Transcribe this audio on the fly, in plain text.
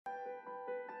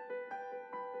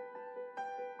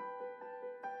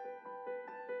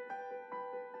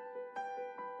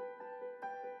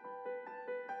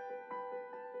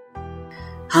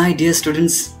Hi dear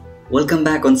students, welcome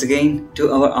back once again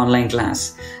to our online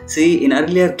class. See, in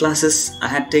earlier classes I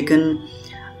had taken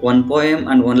one poem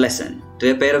and one lesson,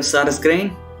 To a Pair of Stars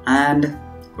Grain and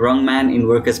Wrong Man in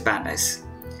Workers' Paradise.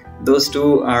 Those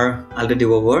two are already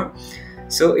over.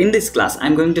 So in this class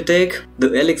I'm going to take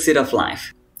the Elixir of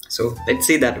Life. So let's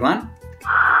see that one.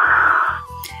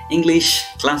 English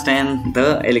class 10, the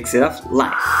Elixir of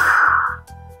Life.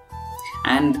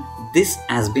 And this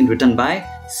has been written by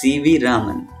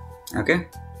V.Raman. Okay,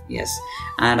 yes,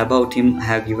 and about him I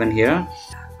have given here.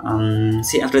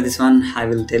 See, after this one I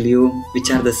will tell you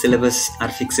which are the syllabus are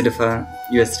fixed for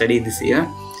your study this year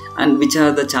and which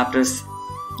are the chapters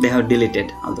they have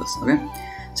deleted, all those. Okay,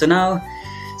 so now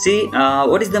see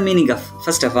what is the meaning of,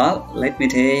 first of all let me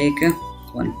take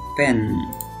one pen.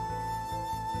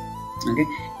 Okay,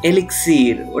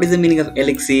 elixir. What is the meaning of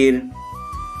elixir?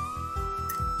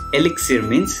 Elixir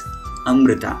means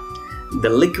amrita, the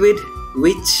liquid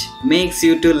which makes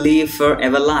you to live for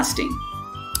everlasting.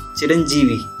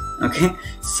 Chiranjeevi. Okay,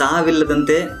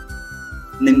 ಸಾವಿಲ್ಲದಂತೆ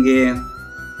ನಿಮಗೆ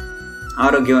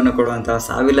ಆರೋಗ್ಯವನ್ನು ಕೊಡುವಂತಹ,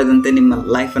 ಸಾವಿಲ್ಲದಂತೆ ನಿಮ್ಮ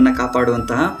ಲೈಫನ್ನು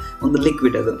ಕಾಪಾಡುವಂತಹ ಒಂದು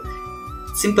liquid ಅದು.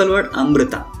 Simple word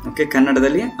ಅಮೃತ. Okay,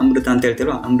 ಕನ್ನಡದಲ್ಲಿ ಅಮೃತ ಅಂತ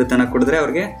ಹೇಳ್ತಿಲ್ವ, ಅಮೃತನ ಕುಡಿದ್ರೆ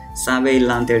ಅವ್ರಿಗೆ ಸಾವೇ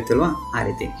ಇಲ್ಲ ಅಂತ ಹೇಳ್ತಿಲ್ವ, ಆ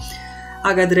ರೀತಿ.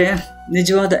 ಹಾಗಾದರೆ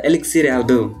ನಿಜವಾದ ಎಲಿಕ್ಸಿರ್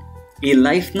ಯಾವುದು, ಈ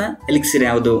ಲೈಫ್ನ ಎಲಿಕ್ಸಿರ್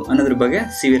ಯಾವುದು ಅನ್ನೋದ್ರ ಬಗ್ಗೆ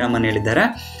V.Raman ಹೇಳಿದ್ದಾರೆ.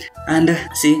 And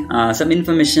see some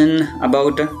information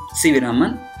about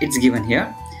V.Raman. It's given here.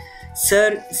 Sir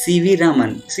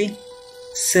V.Raman. See,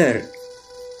 sir.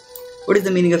 What is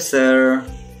the meaning of sir?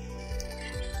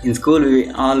 In school we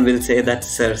all will say that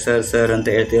sir, sir, sir ಅಂತ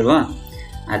ಹೇಳ್ತೀವಲ್ವಾ,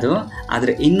 ಅದು.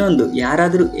 ಆದರೆ ಇನ್ನೊಂದು,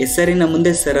 ಯಾರಾದರೂ ಹೆಸರಿನ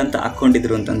ಮುಂದೆ ಸರ್ ಅಂತ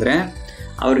ಹಾಕ್ಕೊಂಡಿದ್ರು ಅಂತಂದರೆ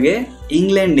ಅವ್ರಿಗೆ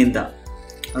ಇಂಗ್ಲೆಂಡ್ನಿಂದ,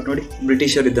 ಅವ್ರು ನೋಡಿ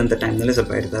ಬ್ರಿಟಿಷರು ಇದ್ದಂಥ ಟೈಮ್ನಲ್ಲಿ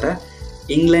ಸ್ವಲ್ಪ ಇರ್ತಾರೆ,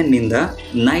 ಇಂಗ್ಲೆಂಡ್ನಿಂದ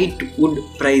ನೈಟ್ ವುಡ್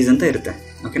ಪ್ರೈಸ್ ಅಂತ ಇರುತ್ತೆ.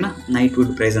 ಓಕೆನಾ, ನೈಟ್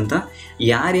ವುಡ್ ಪ್ರೈಸ್ ಅಂತ.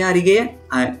 ಯಾರ್ಯಾರಿಗೆ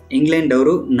ಇಂಗ್ಲೆಂಡ್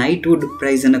ಅವರು ನೈಟ್ ವುಡ್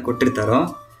ಪ್ರೈಸನ್ನು ಕೊಟ್ಟಿರ್ತಾರೋ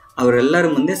ಅವರೆಲ್ಲರ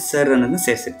ಮುಂದೆ ಸರ್ ಅನ್ನೋದನ್ನ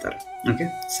ಸೇರಿಸಿರ್ತಾರೆ. ಓಕೆ,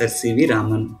 ಸರ್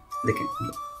V.Raman, ಅದಕ್ಕೆ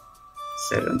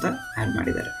ಸರ್ ಅಂತ ಆ್ಯಡ್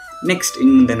ಮಾಡಿದ್ದಾರೆ. ನೆಕ್ಸ್ಟ್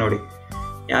ಇನ್ನು ಮುಂದೆ ನೋಡಿ,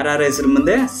 ಯಾರ್ಯಾರ ಹೆಸರು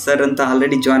ಮುಂದೆ ಸರ್ ಅಂತ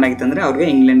ಆಲ್ರೆಡಿ ಜಾಯ್ನ್ ಆಗಿತ್ತು ಅಂದರೆ ಅವ್ರಿಗೆ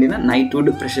ಇಂಗ್ಲೆಂಡಿನ ನೈಟ್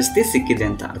ವುಡ್ ಪ್ರಶಸ್ತಿ ಸಿಕ್ಕಿದೆ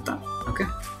ಅಂತ ಅರ್ಥ. Okay,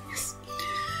 S.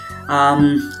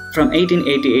 From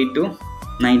 1888 to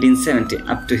 1970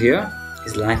 up to here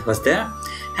his life was there.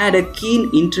 Had a keen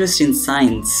interest in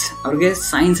science. ಅವ್ರಿಗೆ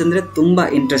ಸೈನ್ಸ್ ಅಂದರೆ ತುಂಬ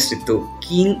ಇಂಟ್ರೆಸ್ಟ್ ಇತ್ತು,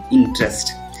 keen interest,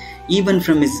 even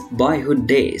from his ಬಾಯ್ಹುಡ್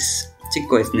days, ಚಿಕ್ಕ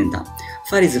ವಯಸ್ಸಿನಿಂದ.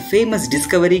 For his famous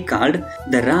Discovery called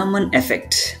the Raman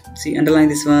effect. C, underline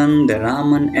this one, the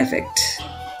Raman effect.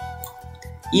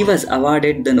 He was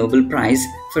awarded the Nobel Prize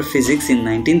for Physics in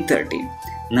 1930.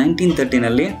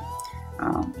 1930ನಲ್ಲಿ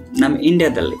ನಮ್ಮ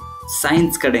ಇಂಡಿಯಾದಲ್ಲಿ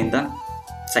science ಕಡೆಯಿಂದ,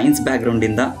 science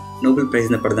ಬ್ಯಾಕ್ಗ್ರೌಂಡಿಂದ Nobel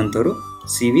ಪ್ರೈಸ್ನ ಪಡೆದಂಥವ್ರು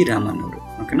V.Raman ಅವರು.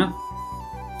 ಓಕೆನಾ,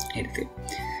 ಹೇಳ್ತೀವಿ.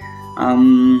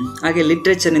 ಹಾಗೆ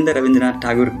ಲಿಟ್ರೇಚರ್ನಿಂದ ರವೀಂದ್ರನಾಥ್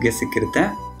ಠಾಗೂರ್ಗೆ ಸಿಕ್ಕಿರುತ್ತೆ.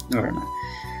 ನೋಡೋಣ,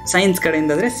 ಸೈನ್ಸ್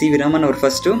ಕಡೆಯಿಂದ ಅಂದರೆ V.Raman ಅವರು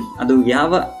ಫಸ್ಟು, ಅದು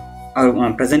ಯಾವ ಅವರು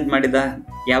ಪ್ರೆಸೆಂಟ್ ಮಾಡಿದ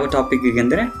ಯಾವ ಟಾಪಿಕ್ಗೆ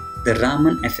ಅಂದರೆ ದ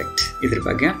ರಾಮನ್ ಎಫೆಕ್ಟ್. ಇದ್ರ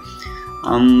ಬಗ್ಗೆ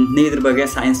ನೀವು ಇದ್ರ ಬಗ್ಗೆ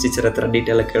ಸೈನ್ಸ್ ಟೀಚರ್ ಹತ್ರ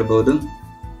ಡೀಟೇಲಾಗಿ ಕೇಳ್ಬೋದು.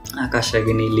 ಆಕಾಶ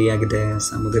ಹೇಗೆ ನೀಲಿ ಆಗಿದೆ,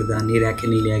 ಸಮುದ್ರದ ನೀರು ಯಾಕೆ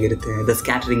ನೀಲಿ ಆಗಿರುತ್ತೆ, the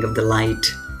scattering of the light,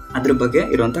 ಅದ್ರ ಬಗ್ಗೆ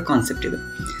ಇರುವಂಥ ಕಾನ್ಸೆಪ್ಟ್ ಇದು.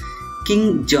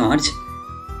 King George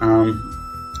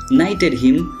ನೈಟೆಡ್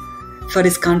him for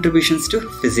his contributions to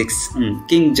physics.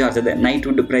 King George, ಅದೇ ನೈಟ್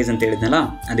ವುಡ್ ಪ್ರೈಸ್ ಅಂತ ಹೇಳಿದ್ನಲ್ಲ,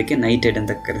 ಅದಕ್ಕೆ ನೈಟೆಡ್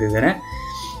ಅಂತ ಕರೆದಿದ್ದಾರೆ.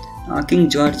 ಕಿಂಗ್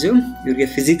ಜಾರ್ಜು ಇವ್ರಿಗೆ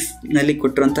ಫಿಸಿಕ್ಸ್ನಲ್ಲಿ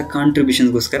ಕೊಟ್ಟಿರುವಂಥ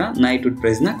ಕಾಂಟ್ರಿಬ್ಯೂಷನ್ಸ್ಗೋಸ್ಕರ ನೈಟ್ ವುಡ್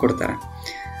ಪ್ರೈಸ್ನ ಕೊಡ್ತಾರೆ.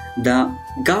 The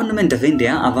government of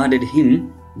India awarded him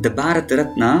the Bharat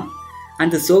Ratna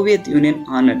and the Soviet Union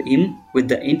honored him with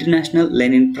the International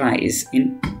Lenin Prize in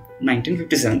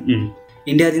 1957.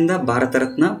 ಇಂಡಿಯಾದಿಂದ ಭಾರತ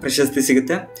ರತ್ನ ಪ್ರಶಸ್ತಿ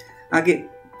ಸಿಗುತ್ತೆ. ಹಾಗೆ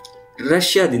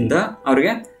ರಷ್ಯಾದಿಂದ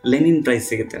ಅವ್ರಿಗೆ ಲೆನಿನ್ ಪ್ರೈಸ್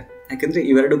ಸಿಗುತ್ತೆ. ಯಾಕೆಂದರೆ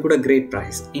ಇವೆರಡು ಕೂಡ ಗ್ರೇಟ್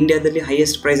ಪ್ರೈಸ್. ಇಂಡಿಯಾದಲ್ಲಿ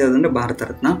ಹೈಯೆಸ್ಟ್ ಪ್ರೈಸ್ ಯಾವುದಂದ್ರೆ ಭಾರತ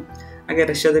ರತ್ನ, ಹಾಗೆ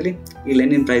ರಷ್ಯಾದಲ್ಲಿ ಈ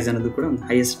ಲೆನಿನ್ ಪ್ರೈಸ್ ಅನ್ನೋದು ಕೂಡ ಒಂದು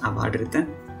ಹೈಯೆಸ್ಟ್ ಅವಾರ್ಡ್ ಇರುತ್ತೆ.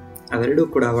 ಅವೆರಡೂ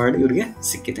ಕೂಡ ಅವಾರ್ಡ್ ಇವ್ರಿಗೆ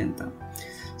ಸಿಕ್ಕಿದೆ ಅಂತ.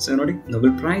 ಸೊ ನೋಡಿ,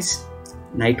 Nobel prize,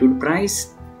 night wood price,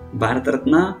 Bharat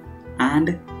Ratna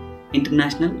and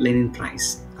International Lenin Prize.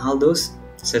 All those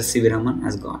Sir V.Raman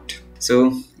has got. So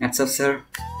that's all, sir.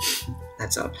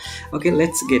 That's all. Okay,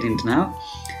 let's get into now.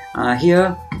 Here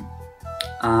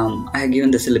I have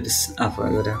given the syllabus of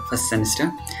your first semester.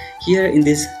 Here in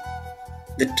this,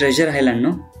 the Treasure Island,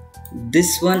 no,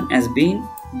 this one has been,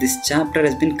 this chapter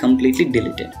has been completely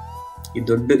deleted.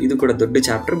 ಇದು ಕೂಡ ದೊಡ್ಡ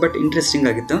chapter, but interesting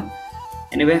ಆಗಿತ್ತು.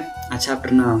 Anyway, ಆ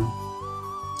ಚಾಪ್ಟರ್ನ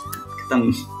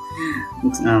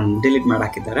delete ಮಾಡಿ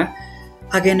ಹಾಕಿದ್ದಾರೆ.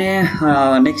 ಹಾಗೆಯೇ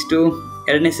next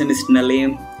ಎರಡನೇ ಸೆಮಿಸ್ಟರ್ನಲ್ಲಿ,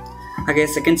 ಹಾಗೆ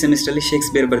ಸೆಕೆಂಡ್ ಸೆಮಿಸ್ಟ್ರಲ್ಲಿ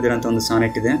ಶೇಕ್ಸ್ಪಿಯರ್ ಬರೆದಿರೋಂಥ ಒಂದು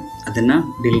ಸಾನೆಟ್ ಇದೆ, ಅದನ್ನು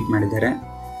ಡಿಲೀಟ್ ಮಾಡಿದ್ದಾರೆ.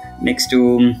 ನೆಕ್ಸ್ಟು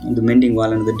ಒಂದು ಮೆಂಡಿಂಗ್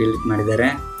ವಾಲ್ ಅನ್ನೋದು ಡಿಲೀಟ್ ಮಾಡಿದ್ದಾರೆ.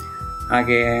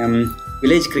 ಹಾಗೆ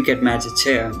ವಿಲೇಜ್ ಕ್ರಿಕೆಟ್ ಮ್ಯಾಚ್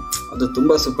ಅದು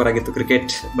ತುಂಬ ಸೂಪರ್ ಆಗಿತ್ತು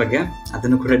ಕ್ರಿಕೆಟ್ ಬಗ್ಗೆ,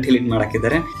 ಅದನ್ನು ಕೂಡ ಡಿಲೀಟ್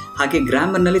ಮಾಡಾಕಿದ್ದಾರೆ. ಹಾಗೆ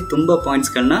ಗ್ರಾಮರ್ನಲ್ಲಿ ತುಂಬ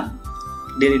ಪಾಯಿಂಟ್ಸ್ಗಳನ್ನ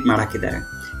ಡಿಲೀಟ್ ಮಾಡಾಕಿದ್ದಾರೆ.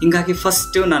 ಹಿಂಗಾಗಿ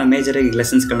ಫಸ್ಟು ನಾನು ಮೇಜರಾಗಿ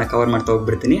ಲೆಸನ್ಸ್ಗಳನ್ನ ಕವರ್ ಮಾಡ್ತಾ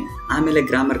ಹೋಗ್ಬಿಡ್ತೀನಿ, ಆಮೇಲೆ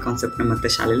ಗ್ರಾಮರ್ ಕಾನ್ಸೆಪ್ಟ್ನ ಮತ್ತೆ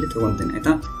ಶಾಲೆಯಲ್ಲಿ ತೊಗೊತೀನಿ,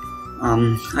 ಆಯಿತಾ.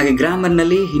 ಹಾಗೆ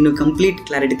ಗ್ರಾಮರ್ನಲ್ಲಿ ಇನ್ನೂ ಕಂಪ್ಲೀಟ್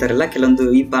ಕ್ಲಾರಿಟಿ ತರಲ್ಲ, ಕೆಲವೊಂದು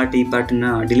ಈ ಪಾರ್ಟನ್ನ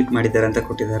ಡಿಲೀಟ್ ಮಾಡಿದ್ದಾರೆ ಅಂತ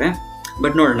ಕೊಟ್ಟಿದ್ದಾರೆ.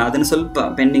 ಬಟ್ ನೋಡೋಣ, ಅದನ್ನು ಸ್ವಲ್ಪ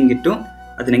ಪೆಂಡಿಂಗ್ ಇಟ್ಟು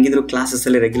ಅದನ್ನ ಹೆಂಗಿದ್ರು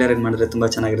ಕ್ಲಾಸಸ್ಸಲ್ಲಿ ರೆಗ್ಯುಲರಾಗಿ ಮಾಡಿದ್ರೆ ತುಂಬ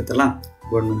ಚೆನ್ನಾಗಿರುತ್ತಲ್ಲ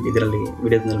ಬೋರ್ಡ್ ಇದರಲ್ಲಿ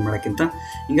ವಿಡಿಯೋದಲ್ಲಿ ಮಾಡೋಕ್ಕಿಂತ.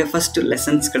 ಹಿಂಗೆ ಫಸ್ಟ್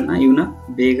ಲೆಸನ್ಸ್ಗಳನ್ನ ಇವನ್ನ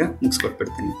ಬೇಗ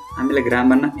ಮುಗಿಸ್ಕೊಟ್ಬಿಡ್ತೀನಿ, ಆಮೇಲೆ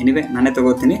ಗ್ರಾಮರ್ನ ಎನಿವೆ ನಾನೇ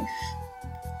ತೊಗೋತೀನಿ,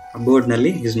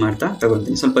 ಬೋರ್ಡ್ನಲ್ಲಿ ಯೂಸ್ ಮಾಡ್ತಾ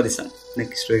ತೊಗೊತೀನಿ. ಸ್ವಲ್ಪ ದಿವಸ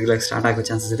ನೆಕ್ಸ್ಟ್ ರೆಗ್ಯುಲರ್ ಸ್ಟಾರ್ಟ್ ಆಗೋ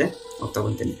ಚಾನ್ಸಸ್ ಇದೆ, ಅವಾಗ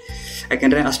ತೊಗೊತೀನಿ.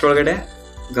 ಯಾಕೆಂದರೆ ಅಷ್ಟರೊಳಗಡೆ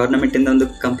ಗೌರ್ಮೆಂಟಿಂದ ಒಂದು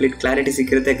ಕಂಪ್ಲೀಟ್ ಕ್ಲಾರಿಟಿ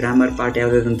ಸಿಕ್ಕಿರುತ್ತೆ ಗ್ರಾಮರ್ ಪಾರ್ಟ್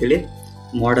ಯಾವುದಾದ್ರು ಅಂತೇಳಿ.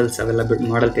 ಮಾಡಲ್ಸ್ ಅವೆಲ್ಲ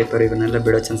ಮಾಡಲ್ ಪೇಪರ್ ಇವನ್ನೆಲ್ಲ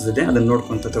ಬಿಡೋ ಚಾನ್ಸಸ್ ಇದೆ, ಅದನ್ನು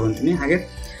ನೋಡ್ಕೊತ ತೊಗೊತೀನಿ. ಹಾಗೆ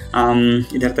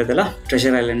ಇದರ್ಥ ಇದೆಲ್ಲ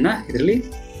ಟ್ರೆಷರ್ ಐಲ್ಯಾಂಡ್ನ ಇದರಲ್ಲಿ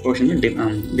ಪೋರ್ಷನ್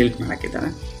ಡಿಲೀಟ್ ಮಾಡಾಕಿದ್ದಾರೆ.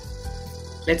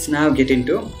 ಲೆಟ್ಸ್ ನಾವ್ get in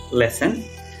to lesson.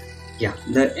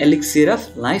 The Elixir of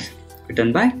life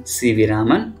written by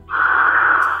V.Raman.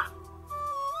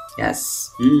 Yes.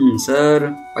 Sir,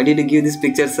 why did you give this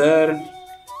picture, sir?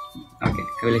 Okay,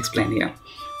 I will explain here.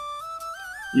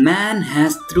 Man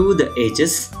has through the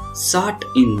ages sought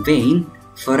in vain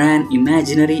for an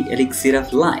imaginary elixir of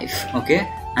life. Okay,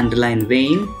 underline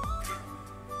vain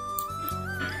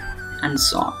and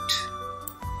sought.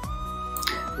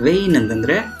 Vain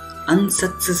ಅಂತಂದ್ರೆ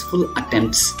unsuccessful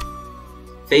attempts,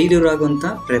 failure ಆಗುವಂಥ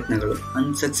ಪ್ರಯತ್ನಗಳು,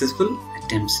 unsuccessful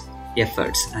attempts,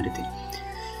 efforts ಆ ರೀತಿ.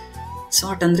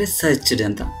 ಸಾಟ್ ಅಂದರೆ searched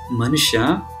ಅಂತ. ಮನುಷ್ಯ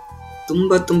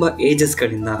ತುಂಬ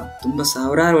ಏಜಸ್ಗಳಿಂದ, ತುಂಬ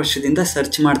ಸಾವಿರಾರು ವರ್ಷದಿಂದ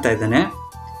ಸರ್ಚ್ ಮಾಡ್ತಾ ಇದ್ದಾನೆ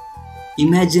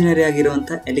ಇಮ್ಯಾಜಿನರಿ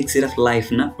ಆಗಿರುವಂಥ ಎಲಿಕ್ಸಿರ್ ಆಫ್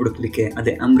ಲೈಫ್ನ ಹುಡುಕ್ಲಿಕ್ಕೆ.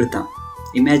 ಅದೇ ಅಮೃತ.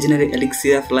 ಇಮ್ಯಾಜಿನರಿ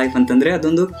ಎಲಿಕ್ಸಿರ್ ಆಫ್ ಲೈಫ್ ಅಂತಂದರೆ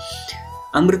ಅದೊಂದು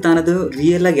ಅಮೃತ ಅನ್ನೋದು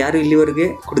ರಿಯಲ್ ಆಗಿ ಯಾರು ಇಲ್ಲಿವರೆಗೆ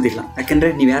ಕುಡ್ದಿಲ್ಲ. ಯಾಕೆಂದರೆ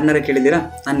ನೀವು ಯಾರನ್ನಾರ ಕೇಳಿದ್ದೀರಾ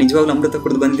ನಾನು ನಿಜವಾಗ್ಲೂ ಅಮೃತ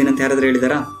ಕುಡಿದು ಬಂದಿದ್ದೀನಿ ಅಂತ ಯಾರಾದರೂ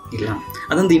ಹೇಳಿದಾರಾ? ಇಲ್ಲ.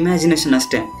 ಅದೊಂದು ಇಮ್ಯಾಜಿನೇಷನ್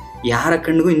ಅಷ್ಟೇ, ಯಾರ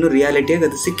ಕಣ್ಣಿಗೂ ಇನ್ನೂ ರಿಯಾಲಿಟಿಯಾಗಿ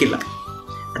ಅದು ಸಿಕ್ಕಿಲ್ಲ.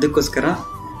 ಅದಕ್ಕೋಸ್ಕರ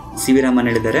V.Raman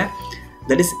ಹೇಳಿದ್ದಾರೆ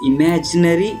that is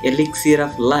imaginary Elixir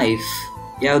of life.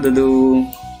 ಯಾವುದದು?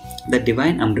 ದ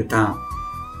ಡಿವೈನ್ ಅಮೃತ.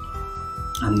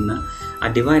 ಆ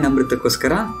ಡಿವೈನ್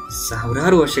ಅಮೃತಕ್ಕೋಸ್ಕರ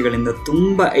ಸಾವಿರಾರು ವರ್ಷಗಳಿಂದ,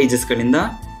 ತುಂಬ ಏಜಸ್ಗಳಿಂದ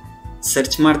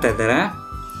ಸರ್ಚ್ ಮಾಡ್ತಾ ಇದ್ದಾರೆ.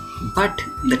 But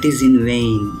that is in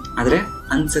wine, ಆದರೆ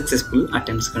ಅನ್ಸಕ್ಸಸ್ಫುಲ್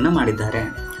ಅಟೆಂಪ್ಟ್ಸ್ಗಳನ್ನ ಮಾಡಿದ್ದಾರೆ.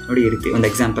 ನೋಡಿ, ಈ ರೀತಿ ಒಂದು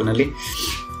ಎಕ್ಸಾಂಪಲ್ನಲ್ಲಿ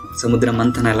ಸಮುದ್ರ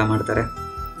ಮಂಥನ ಎಲ್ಲ ಮಾಡ್ತಾರೆ,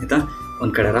 ಆಯಿತಾ.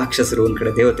 ಒಂದು ಕಡೆ ರಾಕ್ಷಸರು, ಒಂದು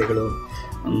ಕಡೆ ದೇವತೆಗಳು,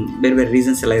 ಬೇರೆ ಬೇರೆ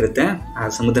ರೀಸನ್ಸ್ ಎಲ್ಲ ಇರುತ್ತೆ ಆ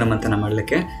ಸಮುದ್ರ ಮಂಥನ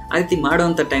ಮಾಡಲಿಕ್ಕೆ. ಆ ರೀತಿ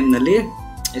ಮಾಡೋವಂಥ ಟೈಮ್ನಲ್ಲಿ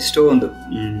ಎಷ್ಟೋ ಒಂದು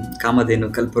ಕಾಮಧೇನು,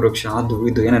 ಕಲ್ಪವೃಕ್ಷ, ಅದು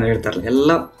ಇದು ಏನೇನು ಹೇಳ್ತಾರಲ್ಲ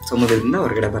ಎಲ್ಲ ಸಮುದ್ರದಿಂದ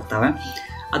ಹೊರಗಡೆ ಬರ್ತಾವೆ.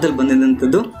 ಅದ್ರಲ್ಲಿ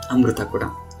ಬಂದಿದ್ದಂಥದ್ದು ಅಮೃತ ಕೂಡ.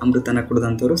 ಅಮೃತನ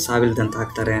ಕುಡಿದಂಥವ್ರು ಸಾವಿಲ್ದಂತ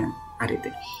ಆಗ್ತಾರೆ. ಆ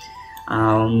ರೀತಿ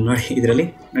ನೋಡಿ, ಇದರಲ್ಲಿ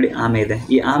ನೋಡಿ ಆಮೆ ಇದೆ.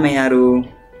 ಈ ಆಮೆ ಯಾರು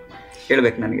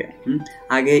ಹೇಳ್ಬೇಕು ನನಗೆ.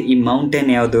 ಹಾಗೆ ಈ ಮೌಂಟೇನ್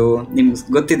ಯಾವುದು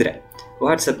ನಿಮ್ಗೆ ಗೊತ್ತಿದ್ರೆ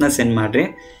ವಾಟ್ಸಪ್ನ ಸೆಂಡ್ ಮಾಡಿರಿ.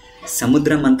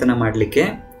 ಸಮುದ್ರ ಮಂಥನ ಮಾಡಲಿಕ್ಕೆ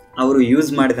ಅವರು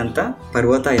ಯೂಸ್ ಮಾಡಿದಂಥ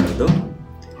ಪರ್ವತ ಯಾವುದು,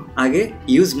 ಹಾಗೆ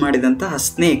ಯೂಸ್ ಮಾಡಿದಂಥ ಆ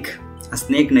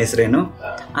ಸ್ನೇಕ್ನ ಹೆಸರೇನು,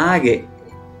 ಹಾಗೆ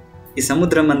ಈ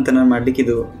ಸಮುದ್ರ ಮಂಥನ ಮಾಡಲಿಕ್ಕೆ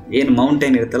ಇದು ಏನು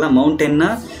ಮೌಂಟೇನ್ ಇರುತ್ತಲ್ಲ, ಮೌಂಟೇನ್ನ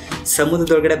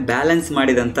ಸಮುದ್ರದೊಳಗಡೆ ಬ್ಯಾಲೆನ್ಸ್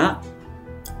ಮಾಡಿದಂಥ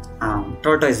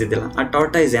ಟಾರ್ಟಾಯ್ಸ್ ಇದೆಯಲ್ಲ, ಆ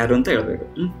ಟಾರ್ಟಾಯ್ಸ್ ಯಾರು ಅಂತ ಹೇಳಬೇಕು.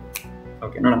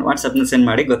 ಓಕೆ, ನೋಡೋಣ, ವಾಟ್ಸಪ್ನ ಸೆಂಡ್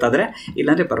ಮಾಡಿ, ಗೊತ್ತಾದರೆ.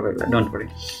 ಇಲ್ಲಾಂದರೆ ಪರವಾಗಿಲ್ಲ, don't worry,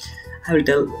 I will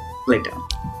tell litre.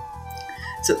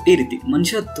 So ಈ ರೀತಿ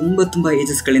ಮನುಷ್ಯ ತುಂಬ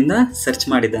ಏಜಸ್ಗಳಿಂದ ಸರ್ಚ್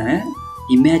ಮಾಡಿದ್ದಾನೆ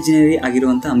ಇಮ್ಯಾಜಿನರಿ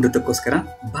ಆಗಿರುವಂಥ ಅಮೃತಕ್ಕೋಸ್ಕರ.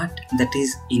 But that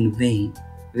is in wine,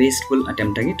 wasteful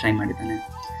ಅಟೆಂಪ್ಟಾಗಿ try ಮಾಡಿದ್ದಾನೆ.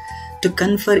 To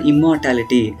confer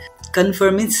immortality.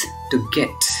 Confer means to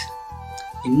get.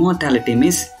 Immortality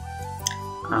means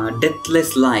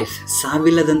ಡೆತ್ಲೆಸ್ life,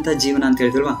 ಸಾವಿಲ್ಲದಂಥ ಜೀವನ ಅಂತ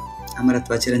ಹೇಳಿದ್ರಲ್ವ,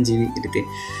 ಅಮರತ್ವ, ಚಿರಂಜೀವಿ, ಈ ರೀತಿ.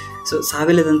 ಸೊ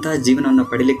ಸಾವಿಲ್ಲದಂಥ ಜೀವನವನ್ನು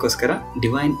ಪಡೀಲಿಕ್ಕೋಸ್ಕರ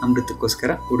ಡಿವೈನ್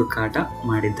ಅಮೃತಕ್ಕೋಸ್ಕರ ಹುಡುಕಾಟ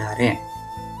ಮಾಡಿದ್ದಾರೆ.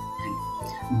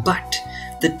 But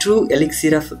the true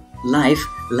Elixir of life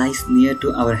lies near to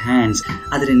our hands.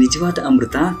 ಆದರೆ ನಿಜವಾದ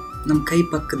ಅಮೃತ ನಮ್ಮ ಕೈ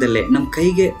ಪಕ್ಕದಲ್ಲೇ, ನಮ್ಮ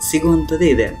ಕೈಗೆ ಸಿಗುವಂಥದ್ದೇ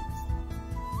ಇದೆ.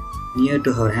 Near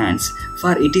to our hands,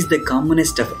 for it is the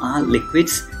commonest of all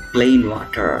liquids, plain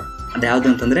water. ಅದು ಯಾವುದು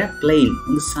ಅಂತಂದರೆ ಪ್ಲೈನ್,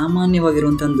 ಒಂದು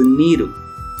ಸಾಮಾನ್ಯವಾಗಿರುವಂಥ ಒಂದು ನೀರು.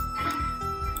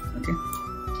 Okay,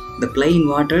 the plain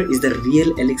water is the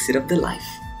real Elixir of the life.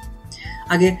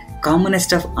 ಹಾಗೆ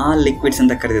ಕಾಮನೆಸ್ಟ್ ಆಫ್ ಆಲ್ ಲಿಕ್ವಿಡ್ಸ್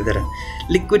ಅಂತ ಕರೆದಿದ್ದಾರೆ.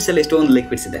 ಲಿಕ್ವಿಡ್ಸಲ್ಲಿ ಎಷ್ಟೊಂದು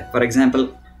ಲಿಕ್ವಿಡ್ಸ್ ಇದೆ. For example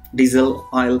diesel,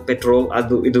 oil, petrol,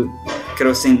 ಅದು ಇದು,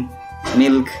 ಕೆರೋಸಿನ್,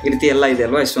 ಮಿಲ್ಕ್, ಈ ರೀತಿ ಎಲ್ಲ ಇದೆ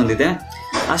ಅಲ್ವಾ, ಎಷ್ಟೊಂದಿದೆ.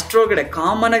 ಅಷ್ಟರೊಳಗಡೆ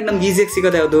ಕಾಮನ್ ಆಗಿ ನಮ್ಗೆ ಈಸಿಯಾಗಿ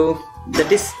ಸಿಗೋದು ಯಾವುದು?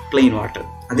 That is plain water.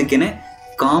 ಅದಕ್ಕೇನೆ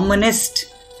ಕಾಮನೆಸ್ಟ್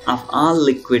ಆಫ್ ಆಲ್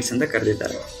ಲಿಕ್ವಿಡ್ಸ್ ಅಂತ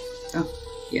ಕರೆದಿದ್ದಾರೆ.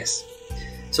 ಎಸ್.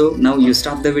 ಸೊ ನಾವು you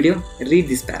stop the video, read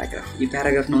this paragraph. ಈ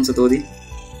ಪ್ಯಾರಾಗ್ರಾಫ್ನ ಒಂದ್ಸತಿ ಓದಿ.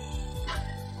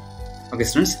 Okay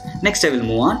students, next I will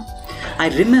move on. I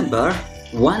remember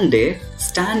one day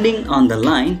standing on the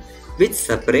line which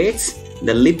separates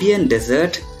the Libyan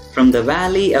desert from the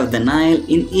valley of the Nile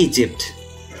in Egypt.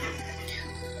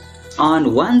 On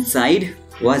one side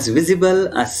was visible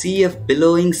a sea of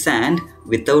billowing sand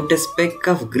without a speck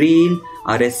of green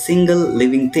or a single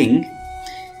living thing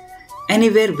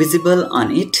anywhere visible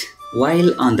on it, while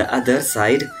on the other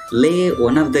side lay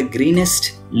one of the greenest,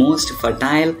 most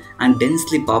fertile and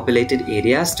densely populated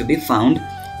areas to be found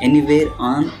anywhere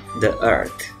on the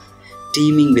earth,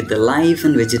 teeming with the life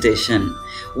and vegetation.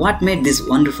 What made this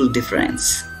wonderful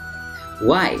difference?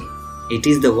 Why? It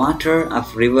is the water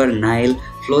of river Nile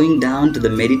flowing down to the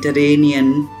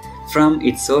Mediterranean from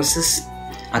its sources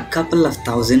a couple of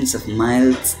thousands of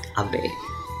miles away.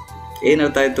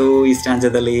 ಏನರ್ತಾಯಿತು ಈ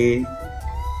ಸ್ಟ್ಯಾನ್ಜಾದಲ್ಲಿ?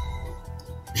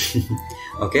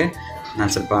 Okay,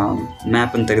 ನಾನು ಸ್ವಲ್ಪ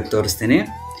ಮ್ಯಾಪನ್ನು ತೆಗೆದು ತೋರಿಸ್ತೀನಿ.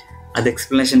 ಅದು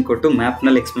explanation ಕೊಟ್ಟು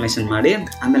ಮ್ಯಾಪ್ನಲ್ಲಿ explanation ಮಾಡಿ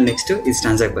ಆಮೇಲೆ next ಈ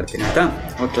ಸ್ಟ್ಯಾನ್ಜಾಗೆ ಬರ್ತೀನಿ ಆಯಿತಾ?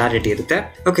 ಅವಾಗ ಕ್ಲಾರಿಟಿ ಇರುತ್ತೆ.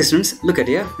 Okay students, look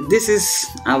at here. This is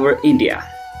our India,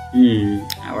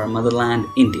 our motherland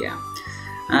India,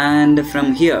 and from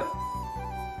here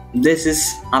this is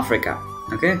Africa.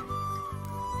 Okay,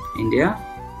 India,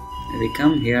 we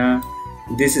come here,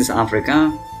 this is Africa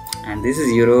and this is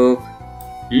Europe.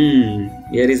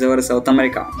 Here is our South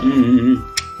America.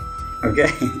 Okay,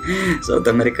 South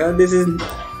America, this is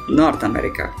North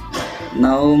America.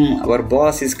 Now our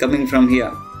boss is coming from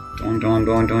here.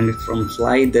 Don't from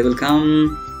flight they will come.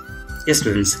 Yes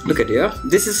students, look at here.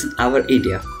 This is our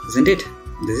India, isn't it?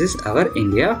 This is our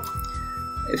India.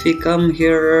 If we come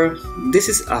here, this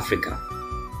is Africa.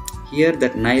 Here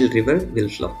that Nile river will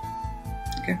flow.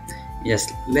 Okay, yes,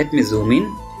 let me zoom in.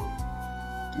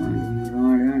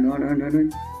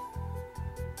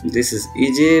 This is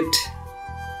Egypt.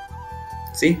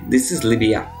 See, this is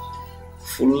Libya,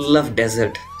 full of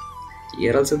desert.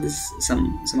 Here also this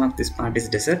some of this part is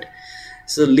desert.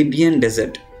 So Libyan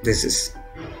desert this is,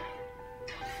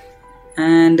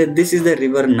 and this is the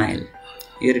river Nile.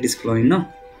 Here it is flowing, no?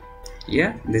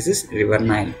 Yeah, this is river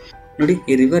Nile. ನೋಡಿ,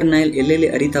 ಈ river Nile ಎಲ್ಲೆಲ್ಲಿ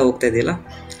ಹರಿತಾ ಹೋಗ್ತಾ ಇದೆಯಲ್ಲ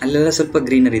ಅಲ್ಲೆಲ್ಲ ಸ್ವಲ್ಪ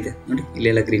greenery ಇದೆ ನೋಡಿ,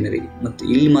 ಇಲ್ಲೆಲ್ಲ ಗ್ರೀನರಿ, ಮತ್ತು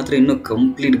ಇಲ್ಲಿ ಮಾತ್ರ ಇನ್ನೂ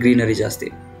ಕಂಪ್ಲೀಟ್ ಗ್ರೀನರಿ ಜಾಸ್ತಿ.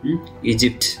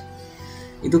 ಈಜಿಪ್ಟ್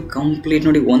ಇದು ಕಂಪ್ಲೀಟ್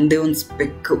ನೋಡಿ, ಒಂದೇ ಒಂದು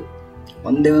ಸ್ಪೆಕ್,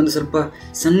 ಒಂದೇ ಒಂದು ಸ್ವಲ್ಪ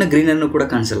ಸಣ್ಣ ಗ್ರೀನರಿನೂ ಕೂಡ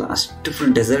ಕಾಣಿಸಲ್ಲ, ಅಷ್ಟು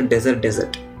ಫುಲ್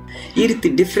ಡೆಸರ್ಟ್. ಈ ರೀತಿ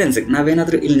ಡಿಫ್ರೆನ್ಸ್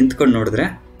ನಾವೇನಾದರೂ ಇಲ್ಲಿ ನಿಂತ್ಕೊಂಡು ನೋಡಿದ್ರೆ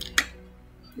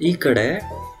ಈ ಕಡೆ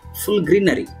ಫುಲ್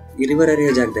ಗ್ರೀನರಿ ಈ ರಿವರ್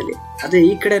ಹರಿಯೋ ಜಾಗದಲ್ಲಿ, ಅದೇ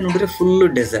ಈ ಕಡೆ ನೋಡಿದ್ರೆ ಫುಲ್ಲು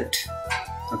ಡೆಸರ್ಟ್.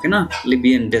 ಓಕೆನಾ?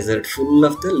 Libyan dessert, full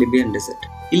of the Libyan dessert.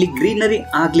 ಇಲ್ಲಿ ಗ್ರೀನರಿ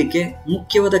ಆಗಲಿಕ್ಕೆ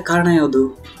ಮುಖ್ಯವಾದ ಕಾರಣ ಯಾವುದು?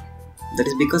 That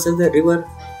is because of the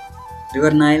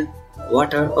river Nile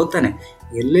water. ಹೋಗ್ತಾನೆ,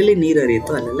 ಎಲ್ಲೆಲ್ಲಿ ನೀರು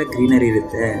ಹರಿಯುತ್ತೋ ಅಲ್ಲೆಲ್ಲ ಗ್ರೀನರಿ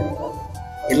ಇರುತ್ತೆ,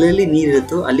 ಎಲ್ಲೆಲ್ಲಿ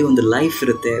ನೀರಿರುತ್ತೋ ಅಲ್ಲಿ ಒಂದು ಲೈಫ್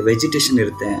ಇರುತ್ತೆ, ವೆಜಿಟೇಷನ್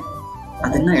ಇರುತ್ತೆ.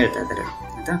 ಅದನ್ನು ಹೇಳ್ತಾ ಇದ್ದಾರೆ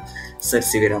ಆಯಿತಾ ಸರ್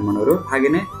ಸಿ ವಿ ರಾಮನ್ ಅವರು.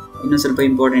 ಹಾಗೆಯೇ ಇನ್ನೊಂದು ಸ್ವಲ್ಪ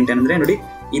ಇಂಪಾರ್ಟೆಂಟ್ ಏನಂದರೆ ನೋಡಿ,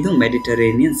 ಇದು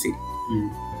ಮೆಡಿಟರೇನಿಯನ್ ಸಿ.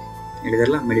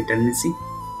 ಹೇಳಿದಾರಲ್ಲ ಮೆಡಿಟರೇನಿಯನ್ ಸಿ,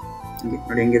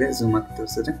 ನೋಡಿ ಹೆಂಗಿದೆ, ಝೂಮ್ ಆಗಿ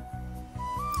ತೋರಿಸಿದ್ರೆ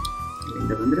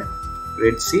ಇಲ್ಲಿಂದ ಬಂದರೆ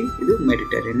ರೆಡ್ ಸಿ, ಇದು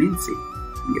ಮೆಡಿಟರೇನಿಯನ್ ಸಿ.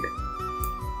 ಹಿಂಗಿದೆ,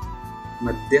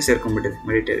 ಮಧ್ಯ ಸೇರ್ಕೊಂಡ್ಬಿಟ್ಟಿದೆ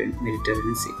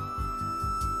ಮೆಡಿಟರೇನಿಯನ್ ಸಿ.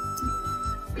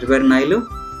 ರಿವರ್ ನೈಲು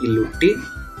ಇಲ್ಲಿ ಹುಟ್ಟಿ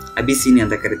ಅಬಿಸಿನಿ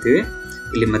ಅಂತ ಕರಿತೀವಿ,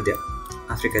 ಇಲ್ಲಿ ಮಧ್ಯ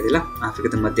ಆಫ್ರಿಕಾದಿಲ್ಲ,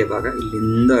 ಆಫ್ರಿಕಾದ ಮಧ್ಯ ಭಾಗ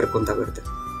ಇಲ್ಲಿಂದ ಹರ್ಕೊಂತ ಬರುತ್ತೆ,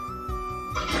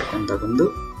 ಹರ್ಕೊಂತ ಬಂದು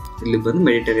ಇಲ್ಲಿ ಬಂದು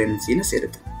ಮೆಡಿಟರೇನಿಯನ್ ಸೀನ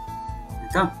ಸೇರುತ್ತೆ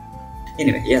ಆಯಿತಾ?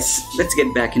 Anyway, S, let's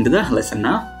get back in to the lesson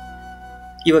now.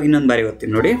 ಇವಾಗ ಇನ್ನೊಂದು ಬಾರಿ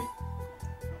ಓದ್ತೀನಿ ನೋಡಿ.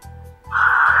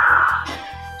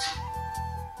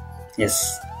 ಎಸ್,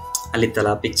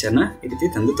 ಅಲ್ಲಿತ್ತಲ್ಲ ಪಿಕ್ಚರ್ನ ಈ ರೀತಿ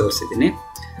ತಂದು ತೋರಿಸಿದ್ದೀನಿ.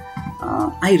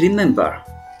 ಐ ರಿಮೆಂಬರ್,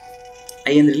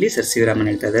 ಐ ಅಂದ್ರೆ ಇಲ್ಲಿ ಸರ್ ಸಿ ವಿ ರಾಮನ್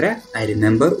ಹೇಳ್ತಾ ಇದ್ದಾರೆ. I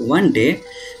remember one day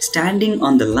standing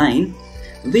on the line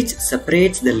which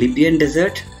separates the Libyan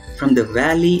dessert from the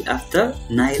valley of the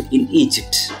Nile in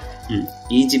Egypt.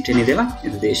 Egypt ಏನಿದೆಯಲ್ಲ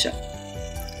ಇದು ದೇಶ,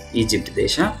 ಈಜಿಪ್ಟ್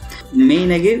ದೇಶ.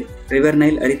 ಮೇಯ್ನಾಗಿ ರಿವರ್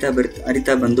ನೈಲ್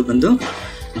ಹರಿತಾ ಬಂದು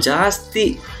ಜಾಸ್ತಿ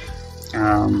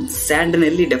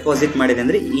ಸ್ಯಾಂಡ್ನಲ್ಲಿ ಡೆಪಾಸಿಟ್ ಮಾಡಿದೆ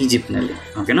ಅಂದರೆ ಈಜಿಪ್ಟ್ನಲ್ಲಿ.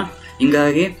 ಓಕೆನಾ?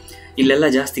 ಹಿಂಗಾಗಿ ಇಲ್ಲೆಲ್ಲ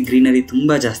ಜಾಸ್ತಿ ಗ್ರೀನರಿ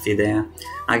ತುಂಬ ಜಾಸ್ತಿ ಇದೆ,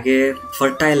 ಹಾಗೆ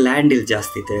ಫರ್ಟೈಲ್ ಲ್ಯಾಂಡ್ ಇಲ್ಲಿ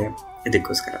ಜಾಸ್ತಿ ಇದೆ.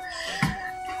 ಇದಕ್ಕೋಸ್ಕರ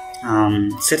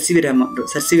ಸರ್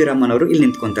ಸಿ ವಿ ರಾಮನ್ ಅವರು ಇಲ್ಲಿ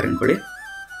ನಿಂತ್ಕೊತಾರೆ ಅಂದ್ಕೊಳ್ಳಿ,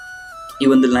 ಈ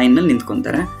ಒಂದು ಲೈನ್ನಲ್ಲಿ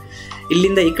ನಿಂತ್ಕೊತಾರೆ.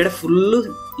 ಇಲ್ಲಿಂದ ಈ ಕಡೆ ಫುಲ್ಲು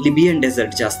ಲಿಬಿಯನ್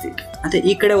ಡೆಸರ್ಟ್ ಜಾಸ್ತಿ, ಅದೇ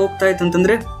ಈ ಕಡೆ ಹೋಗ್ತಾ ಇತ್ತು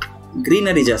ಅಂತಂದರೆ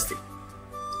ಗ್ರೀನರಿ ಜಾಸ್ತಿ.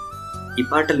 ಈ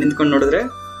ಪಾರ್ಟಲ್ಲಿ ನಿಂತ್ಕೊಂಡು ನೋಡಿದ್ರೆ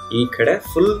ಈ ಕಡೆ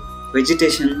ಫುಲ್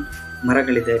ವೆಜಿಟೇಷನ್,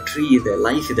 ಮರಗಳಿದೆ, ಟ್ರೀ ಇದೆ,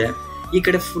 ಲೈಫ್ ಇದೆ. ಈ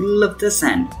ಕಡೆ ಫುಲ್ ಆಫ್ ದ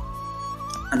ಸ್ಯಾಂಡ್,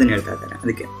 ಅದನ್ನು ಹೇಳ್ತಾ ಇದ್ದಾರೆ.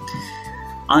 ಅದಕ್ಕೆ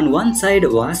on one side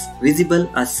was visible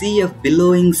a sea of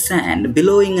ಬಿಲೋಯಿಂಗ್ and.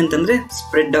 ಬಿಲೋಯಿಂಗ್ ಅಂತಂದರೆ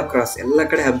ಸ್ಪ್ರೆಡ್ ಅಕ್ರಾಸ್, ಎಲ್ಲ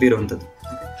ಕಡೆ ಹಬ್ಬಿರುವಂಥದ್ದು.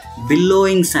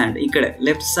 ಬಿಲೋಯಿಂಗ್ ಸ್ಯಾಂಡ್ ಈ ಕಡೆ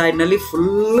ಲೆಫ್ಟ್ ಸೈಡ್ನಲ್ಲಿ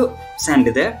ಫುಲ್ಲು ಸ್ಯಾಂಡ್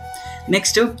ಇದೆ.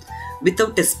 Next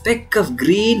without A speck of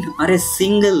green R A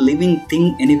single living thing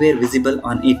anywhere visible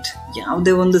on it.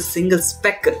 ಯಾವುದೇ ಒಂದು ಸಿಂಗಲ್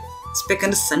ಸ್ಪೆಕ್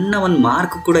ಅಂದರೆ ಸಣ್ಣ ಒಂದು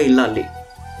ಮಾರ್ಕ್ ಕೂಡ ಇಲ್ಲ ಅಲ್ಲಿ,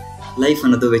 ಲೈಫ್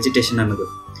ಅನ್ನೋದು, ವೆಜಿಟೇಷನ್ ಅನ್ನೋದು.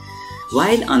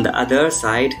 While on the other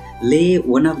side ಲೇ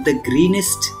one of the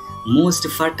ಗ್ರೀನೆಸ್ಟ್, most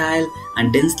fertile and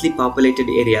densely populated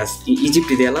areas. ಈ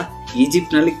ಈಜಿಪ್ಟ್ ಇದೆಯಲ್ಲ,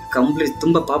 ಈಜಿಪ್ಟ್ನಲ್ಲಿ ಕಂಪ್ಲೀಟ್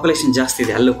ತುಂಬ ಪಾಪ್ಯುಲೇಷನ್ ಜಾಸ್ತಿ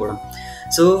ಇದೆ ಅಲ್ಲೂ ಕೂಡ.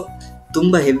 ಸೊ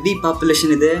ತುಂಬ ಹೆವಿ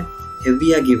ಪಾಪ್ಯುಲೇಷನ್ ಇದೆ,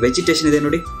 ಹೆವಿಯಾಗಿ ವೆಜಿಟೇಷನ್ ಇದೆ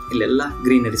ನೋಡಿ, ಇಲ್ಲೆಲ್ಲ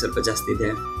ಗ್ರೀನರಿ ಸ್ವಲ್ಪ ಜಾಸ್ತಿ ಇದೆ,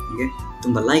 ಹಾಗೆ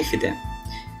ತುಂಬ ಲೈಫ್ ಇದೆ,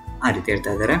 ಆ ರೀತಿ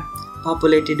ಹೇಳ್ತಾ ಇದ್ದಾರೆ.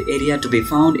 Populated area to be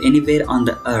found anywhere on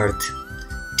the earth,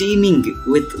 teaming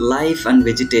with life and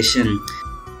vegetation.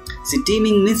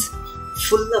 Teaming means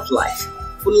full of life,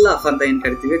 full of ಅಂತ ಏನು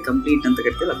ಕರಿತೀವಿ, ಕಂಪ್ಲೀಟ್ ಅಂತ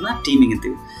ಕರಿತೀವಿ, ಅದನ್ನ ಟೀಮಿಂಗ್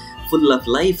ಅಂತೀವಿ. Full of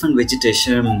life and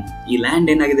vegetation. ಈ ಲ್ಯಾಂಡ್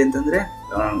ಏನಾಗಿದೆ ಅಂತಂದರೆ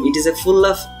it is A full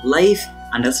of life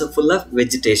and also full of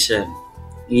vegetation.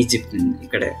 Egypt ಈ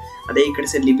ಕಡೆ, ಅದೇ ಈ ಕಡೆ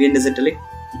side Libyan ಡೆಸರ್ಟಲ್ಲಿ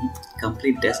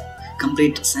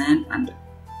complete and and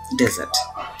dessert.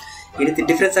 ಈ ರೀತಿ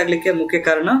ಡಿಫ್ರೆನ್ಸ್ ಆಗಲಿಕ್ಕೆ ಮುಖ್ಯ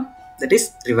ಕಾರಣ ದಟ್ ಈಸ್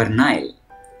ರಿವರ್ ನೈಲ್.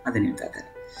 ಅದನ್ನು ಹೇಳ್ತಾ ಇದ್ದಾರೆ.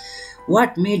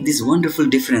 What made this wonderful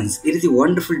difference? ಈ ರೀತಿ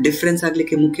ವಂಡರ್ಫುಲ್ ಡಿಫ್ರೆನ್ಸ್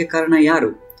ಆಗಲಿಕ್ಕೆ ಮುಖ್ಯ ಕಾರಣ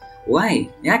ಯಾರು? ವೈ?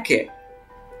 ಯಾಕೆ?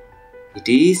 It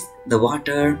is the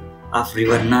water of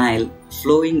river Nile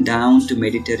flowing down to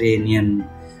Mediterranean.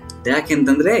 ಯಾಕೆ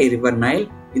ಅಂತಂದರೆ ಈ ರಿವರ್ ನೈಲ್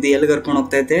ಇದು ಎಲ್ಲಿಗೆ ಕರ್ಕೊಂಡು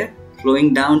ಹೋಗ್ತಾ ಇದೆ?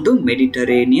 Flowing down to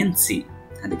Mediterranean C.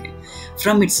 ಅದಕ್ಕೆ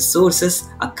from its sources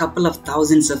a couple of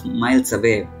thousands of miles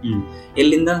ಅವೇ.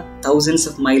 ಎಲ್ಲಿಂದ? Thousands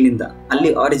of ಮೈಲಿಂದ.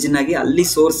 ಅಲ್ಲಿ ಆರಿಜಿನ್ ಆಗಿ, ಅಲ್ಲಿ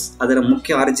ಸೋರ್ಸ್, ಅದರ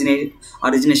ಮುಖ್ಯ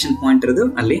ಆರಿಜಿನೇಷನ್ ಪಾಯಿಂಟ್ ಇರೋದು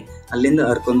ಅಲ್ಲಿಂದ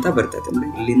ಹರ್ಕೊಂತ ಬರ್ತೈತೆ ನೋಡಿ,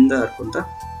 ಇಲ್ಲಿಂದ ಹರ್ಕೊಂತ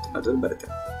ಅದು ಬರುತ್ತೆ.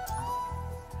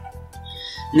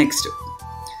 ನೆಕ್ಸ್ಟ್,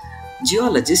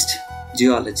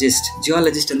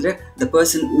 ಜಿಯಾಲಜಿಸ್ಟ್ ಅಂದರೆ the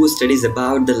person who studies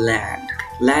about the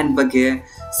land ಬಗ್ಗೆ,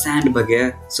 ಸ್ಯಾಂಡ್ ಬಗ್ಗೆ,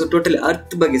 ಸೊ ಟೋಟಲಿ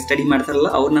ಅರ್ತ್ ಬಗ್ಗೆ ಸ್ಟಡಿ ಮಾಡ್ತಾರಲ್ಲ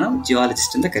ಅವ್ರನ್ನ ನಾವು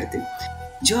ಜಿಯಾಲಜಿಸ್ಟ್ ಅಂತ ಕರಿತೀವಿ.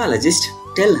 ಜಿಯಾಲಜಿಸ್ಟ್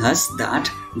ಟೆಲ್ ಹಸ್ that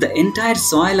the entire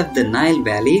soil of the Nile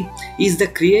valley is the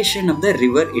creation of the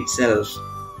river it self.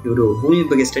 ಇವರು ಭೂಮಿ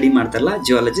ಬಗ್ಗೆ ಸ್ಟಡಿ ಮಾಡ್ತಾರಲ್ಲ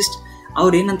ಜಿಯಾಲಜಿಸ್ಟ್,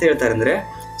 ಅವ್ರು ಏನಂತ ಹೇಳ್ತಾರೆ ಅಂದರೆ,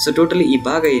 ಸೊ ಟೋಟಲಿ ಈ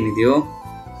ಭಾಗ ಏನಿದೆಯೋ,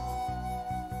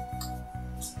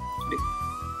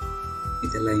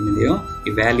 ಇದೆಲ್ಲ ಏನಿದೆಯೋ,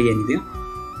 ಈ ವ್ಯಾಲಿ ಏನಿದೆಯೋ,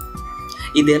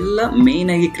 ಇದೆಲ್ಲ ಮೇನ್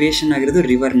ಆಗಿ ಕ್ರಿಯೇಷನ್ ಆಗಿರೋದು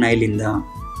ರಿವರ್ ನೈಲಿಂದ.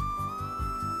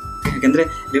 ಯಾಕಂದರೆ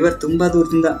ರಿವರ್ ತುಂಬ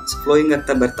ದೂರದಿಂದ ಫ್ಲೋಯಿಂಗ್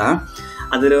ಆಗ್ತಾ ಬರ್ತಾ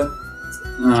ಅದರ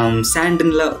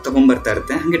ಸ್ಯಾಂಡನ್ನೆಲ್ಲ ತೊಗೊಂಬರ್ತಾ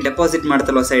ಇರುತ್ತೆ, ಹಾಗೆ ಡೆಪಾಸಿಟ್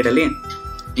ಮಾಡ್ತಲ್ವ ಸೈಡಲ್ಲಿ.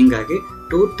 ಹಿಂಗಾಗಿ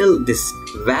total this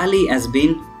valley has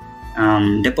been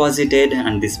deposited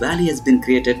and this valley has been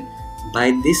created by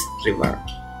this river.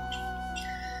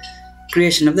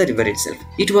 Creation of the river itself.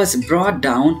 It was brought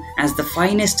down as the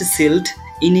finest silt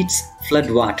in its flood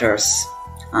waters.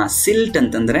 Silt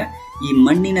ಅಂತಂದರೆ ಈ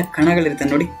ಮಣ್ಣಿನ ಕಣಗಳಿರುತ್ತೆ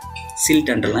ನೋಡಿ,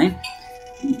 silt underline.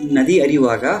 ನದಿ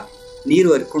ಹರಿಯುವಾಗ, ನೀರು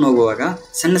ಹರ್ಕೊಂಡು ಹೋಗುವಾಗ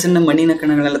ಸಣ್ಣ ಸಣ್ಣ ಮಣ್ಣಿನ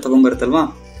ಕಣಗಳೆಲ್ಲ ತೊಗೊಂಬರುತ್ತಲ್ವ,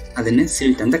 ಅದನ್ನೇ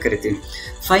ಸಿಲ್ಟ್ ಅಂತ ಕರಿತೀವಿ.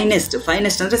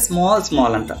 ಫೈನೆಸ್ಟ್ ಅಂದರೆ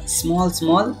ಸ್ಮಾಲ್ ಅಂತ, ಸ್ಮಾಲ್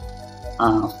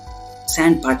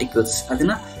ಸ್ಯಾಂಡ್ ಪಾರ್ಟಿಕಲ್ಸ್,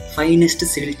 ಅದನ್ನು ಫೈನೆಸ್ಟ್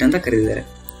ಸಿಲ್ಟ್ ಅಂತ ಕರೀತಿದ್ದಾರೆ.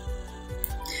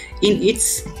 ಇನ್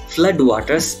ಇಟ್ಸ್ ಫ್ಲಡ್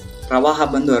ವಾಟರ್ಸ್, ಪ್ರವಾಹ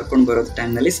ಬಂದು ಹರ್ಕೊಂಡು ಬರೋದು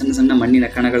ಟೈಮ್ನಲ್ಲಿ ಸಣ್ಣ ಸಣ್ಣ ಮಣ್ಣಿನ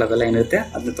ಕಣಗಳವೆಲ್ಲ ಏನಿರುತ್ತೆ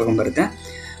ಅದನ್ನ ತೊಗೊಂಬರುತ್ತೆ.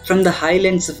 From the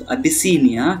Highlands of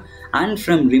ಅಬಿಸೀನಿಯಾ and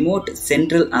from remote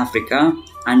central Africa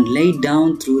and ಲೈಡ್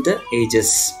down through the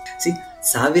ages.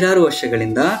 ಸಾವಿರಾರು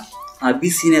ವರ್ಷಗಳಿಂದ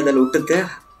ಅಬಿಸೀನಿಯಾದಲ್ಲಿ ಹುಟ್ಟುತ್ತೆ,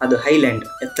 ಅದು ಹೈಲ್ಯಾಂಡ್,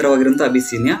 ಎತ್ತರವಾಗಿರುವಂಥ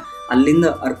ಅಬಿಸೀನಿಯಾ, ಅಲ್ಲಿಂದ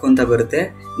ಹರ್ಕೊಂತ ಬರುತ್ತೆ.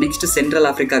 ನೆಕ್ಸ್ಟ್ ಸೆಂಟ್ರಲ್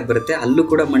ಆಫ್ರಿಕಾಗೆ ಬರುತ್ತೆ, ಅಲ್ಲೂ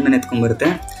ಕೂಡ ಮಣ್ಣನ್ನು ಎತ್ಕೊಂಡ್ಬರುತ್ತೆ.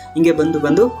 ಹಿಂಗೆ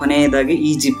ಬಂದು ಕೊನೆಯದಾಗಿ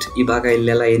ಈಜಿಪ್ಟ್ ಈ ಭಾಗ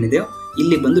ಇಲ್ಲೆಲ್ಲ ಏನಿದೆಯೋ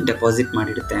ಇಲ್ಲಿ ಬಂದು ಡೆಪಾಸಿಟ್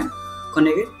ಮಾಡಿಡುತ್ತೆ,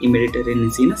 ಕೊನೆಗೆ ಈ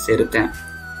ಮೆಡಿಟರೇನಿಯನ್ ಸೀನ ಸೇರುತ್ತೆ.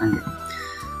 ಹಂಗೆ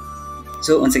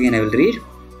so once again I will read.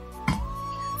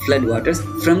 Flood waters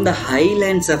from the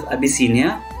Highlands of ಅಬಿಸೀನಿಯಾ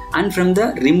and from the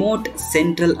remote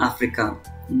central Africa,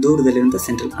 ದೂರದಲ್ಲಿರುವಂಥ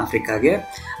central ಆಫ್ರಿಕಾಗೆ,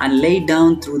 and ಲೈ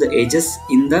down through the ages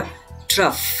in the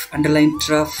trough, underline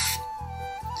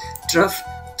trough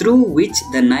through which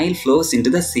the Nile flows in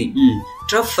to the C.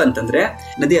 Trough ಅಂತಂದರೆ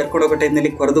ನದಿ ಹರ್ಕೊಂಡು ಹೋಗೋ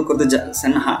ಟೈಮ್ನಲ್ಲಿ ಕೊರೆದು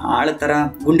ಸಣ್ಣ ಆಳ ಥರ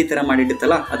ಗುಂಡಿ ಥರ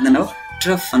ಮಾಡಿಡುತ್ತಲ್ಲ, ಅದನ್ನ ನಾವು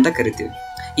ಟ್ರಫ್ ಅಂತ ಕರಿತೀವಿ.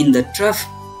 In the trough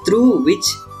through which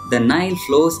the Nile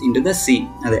flows in to the C,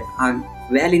 ಅದೇ ಆ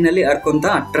ವ್ಯಾಲಿನಲ್ಲಿ ಹರ್ಕೊಂತ,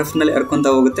 ಆ ಟ್ರಫ್ನಲ್ಲಿ ಹರ್ಕೊಂತ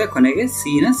ಹೋಗುತ್ತೆ, ಕೊನೆಗೆ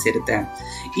ಸೀನ ಸೇರುತ್ತೆ.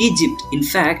 Egypt in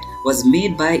fact was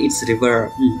made by it's river.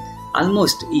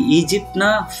 Almost ಈ ಈಜಿಪ್ಟ್ನ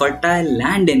ಫರ್ಟೈಲ್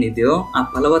ಲ್ಯಾಂಡ್ ಏನಿದೆಯೋ, ಆ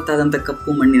ಫಲವತ್ತಾದಂಥ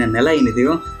ಕಪ್ಪು ಮಣ್ಣಿನ ನೆಲ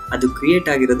ಏನಿದೆಯೋ, ಅದು ಕ್ರಿಯೇಟ್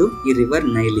ಆಗಿರೋದು ಈ ರಿವರ್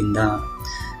ನೈಲಿಂದ.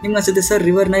 ನಿಮ್ಗೆ ಅನ್ಸುತ್ತೆ ಸರ್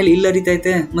ರಿವರ್ ನೈಲ್ ಇಲ್ಲಿ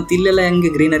ಹರಿತೈತೆ ಮತ್ತು ಇಲ್ಲೆಲ್ಲ ಹೆಂಗೆ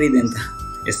ಗ್ರೀನರಿ ಇದೆ ಅಂತ.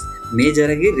 ಎಸ್,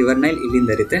 ಮೇಜರಾಗಿ ರಿವರ್ ನೈಲ್ ಇಲ್ಲಿಂದ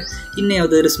ಹರಿತೆ. ಇನ್ನೇ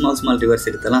ಯಾವುದಾದ್ರು ಸ್ಮಾಲ್ ರಿವರ್ಸ್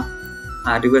ಇರುತ್ತಲ್ಲ,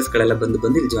 ಆ ರಿವರ್ಸ್ಗಳೆಲ್ಲ ಬಂದು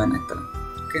ಇಲ್ಲಿ ಜಾಯ್ನ್ ಆಗ್ತಾರೆ.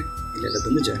 ಓಕೆ, ಇಲ್ಲೆಲ್ಲ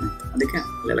ಬಂದು ಜಾಯ್ನ್ ಆಗ್ತಾರೆ, ಅದಕ್ಕೆ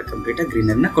ಅಲ್ಲೆಲ್ಲ ಕಂಪ್ಲೀಟಾಗಿ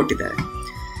ಗ್ರೀನರಿನ ಕೊಟ್ಟಿದ್ದಾರೆ.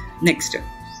 Next,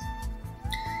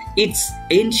 it's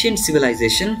ancient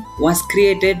civilisation was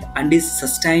created and is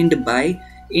sustained by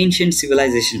ancient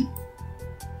civilisation.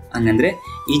 ಹಂಗಂದರೆ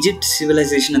Egypt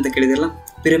civilisation ಅಂತ ಕೇಳಿದ್ರಲ್ಲ,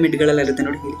 ಪಿರಮಿಡ್ಗಳೆಲ್ಲ ಇರುತ್ತೆ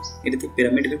ನೋಡಿ, ಇರುತ್ತೆ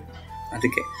ಪಿರಮಿಡ್ಗಳು,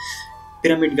 ಅದಕ್ಕೆ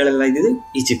ಪಿರಮಿಡ್ಗಳೆಲ್ಲ ಇದ್ದಿದ್ದು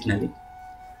ಈಜಿಪ್ಟ್ನಲ್ಲಿ.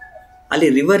 ಅಲ್ಲಿ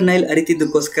ರಿವರ್ ನೈಲ್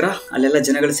ಹರಿತಿದ್ದಕ್ಕೋಸ್ಕರ ಅಲ್ಲೆಲ್ಲ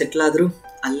ಜನಗಳು ಸೆಟ್ಲ್ ಆದರು,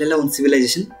 ಅಲ್ಲೆಲ್ಲ ಒಂದು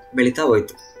ಸಿವಿಲೈಸೇಷನ್ ಬೆಳೀತಾ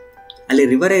ಹೋಯ್ತು. ಅಲ್ಲಿ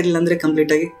ರಿವರೇ ಇರಲಿಲ್ಲ ಅಂದರೆ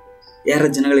ಕಂಪ್ಲೀಟಾಗಿ ಯಾರ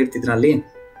ಜನಗಳು ಇರ್ತಿದ್ರು ಅಲ್ಲಿ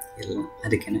ಎಲ್ಲ,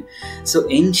 ಅದಕ್ಕೇನೆ. So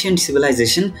ancient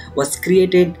civilisation was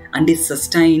created and is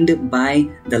sustained by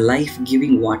the life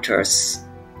giving waters.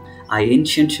 ಆ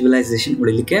ಏನ್ಷಿಯಂಟ್ ಸಿವಿಲೈಸೇಷನ್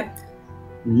ಉಳಿಲಿಕ್ಕೆ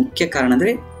ಮುಖ್ಯ ಕಾರಣ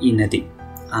ಅಂದರೆ ಈ ನದಿ,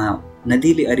 ಆ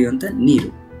ನದಿಲಿ ಹರಿಯುವಂಥ ನೀರು,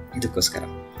 ಇದಕ್ಕೋಸ್ಕರ.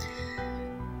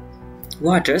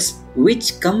 Waters which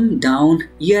come down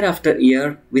year after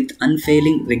year with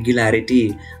ಅನ್ಫೇಲಿಂಗ್ regularity.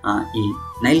 ಈ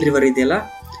ನೈಲ್ ರಿವರ್ ಇದೆಯಲ್ಲ,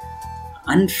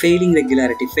 ಅನ್ಫೇಲಿಂಗ್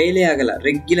ರೆಗ್ಯುಲಾರಿಟಿ, ಫೇಲೇ ಆಗಲ್ಲ,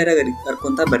 ರೆಗ್ಯುಲರಾಗಿ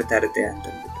ಹರ್ಕೊಂತ ಬರ್ತಾ ಇರುತ್ತೆ ಅಂತ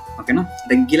ಅಂದ್ಬಿಟ್ಟು. ಓಕೆನಾ,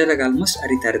 ರೆಗ್ಯುಲರಾಗಿ ಆಲ್ಮೋಸ್ಟ್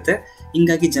ಹರಿತಾ ಇರುತ್ತೆ.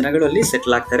 ಹಿಂಗಾಗಿ ಜನಗಳು ಅಲ್ಲಿ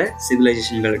ಸೆಟ್ಲ್ ಆಗ್ತಾರೆ,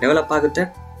 ಸಿವಿಲೈಸೇಷನ್ಗಳು ಡೆವಲಪ್ ಆಗುತ್ತೆ,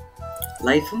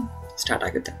 ಲೈಫು ಸ್ಟಾರ್ಟ್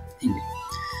ಆಗುತ್ತೆ. ಹಿಂಗೆ.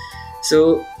 ಸೊ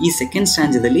ಈ ಸೆಕೆಂಡ್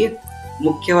ಸ್ಟ್ಯಾಂಜದಲ್ಲಿ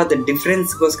ಮುಖ್ಯವಾದ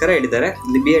ಡಿಫ್ರೆನ್ಸ್ಗೋಸ್ಕರ ಹೇಳಿದ್ದಾರೆ,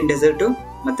 ಲಿಬಿಯನ್ ಡೆಸರ್ಟು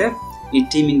ಮತ್ತು ಈ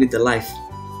teaming with the life,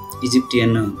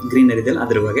 Egyptian greenery ಇದೆಯಲ್ಲ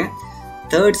ಅದ್ರ ಬಗ್ಗೆ.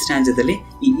 ಥರ್ಡ್ ಸ್ಟ್ಯಾಂಜದಲ್ಲಿ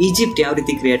ಈ ಈಜಿಪ್ಟ್ ಯಾವ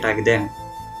ರೀತಿ ಕ್ರಿಯೇಟ್ ಆಗಿದೆ,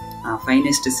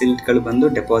 ಫೈನೆಸ್ಟ್ ಸಿಲ್ಟ್ಗಳು ಬಂದು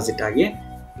ಡೆಪಾಸಿಟ್ ಆಗಿ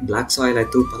ಬ್ಲ್ಯಾಕ್ ಸಾಯಿಲ್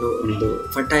ಆಯಿತು, ಒಂದು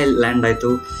ಫರ್ಟೈಲ್ ಲ್ಯಾಂಡ್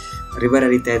ಆಯಿತು, ರಿವರ್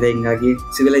ಹರಿತಾ ಇದೆ, ಹಿಂಗಾಗಿ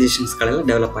ಸಿವಿಲೈಸೇಷನ್ಸ್ಗಳೆಲ್ಲ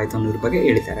ಡೆವಲಪ್ ಆಯಿತು ಅನ್ನೋದ್ರ ಬಗ್ಗೆ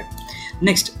ಹೇಳಿದ್ದಾರೆ.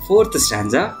 Next fourth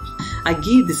stanza, I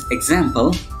give this example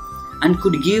and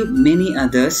could give many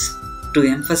others to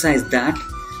emphasize that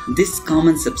this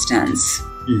common substance.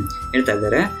 ಹೇಳ್ತಾ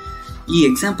ಇದ್ದಾರೆ, ಈ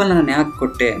ಎಕ್ಸಾಂಪಲ್ನ ನಾನು ಯಾಕೆ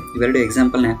ಕೊಟ್ಟೆ, ಇವೆರಡು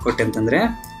ಎಕ್ಸಾಂಪಲ್ನ ಯಾಕೆ ಕೊಟ್ಟೆ ಅಂತಂದರೆ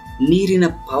ನೀರಿನ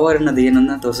ಪವರ್ ಅನ್ನೋದು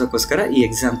ಏನನ್ನ ತೋರ್ಸೋಕ್ಕೋಸ್ಕರ ಈ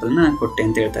ಎಕ್ಸಾಂಪಲ್ನ ನಾನು ಕೊಟ್ಟೆ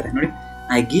ಅಂತ ಹೇಳ್ತಾರೆ. ನೋಡಿ,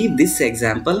 I give this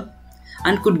example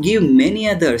and could give many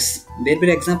others, ಬೇರೆ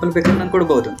ಬೇರೆ ಎಕ್ಸಾಂಪಲ್ ಬೇಕಾದ್ರೆ ನಾನು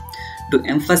ಕೊಡ್ಬೋದು. ಟು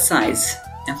ಎಂಫಸೈಸ್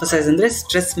ಅಂದರೆ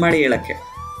ಸ್ಟ್ರೆಸ್ ಮಾಡಿ ಹೇಳೋಕ್ಕೆ,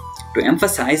 to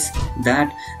emphasise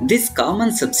that this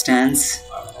common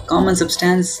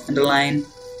ಸಬ್ಸ್ಟ್ಯಾನ್ಸ್ underline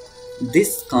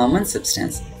this common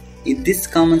ಸಬ್ಸ್ಟ್ಯಾನ್ಸ್. ಈ ದಿಸ್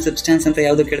ಕಾಮನ್ ಸಬ್ಸ್ಟ್ಯಾನ್ಸ್ ಅಂತ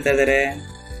ಯಾವುದು ಕೇಳ್ತಾ ಇದ್ದಾರೆ,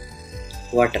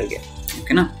 ವಾಟರ್ಗೆ.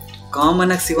 ಓಕೆನಾ,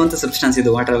 ಕಾಮನ್ ಆಗಿ ಸಿಗುವಂಥ ಸಬ್ಸ್ಟ್ಯಾನ್ಸ್ ಇದು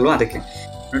ವಾಟರ್ ಅಲ್ವಾ, ಅದಕ್ಕೆ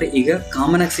ನೋಡಿ. ಈಗ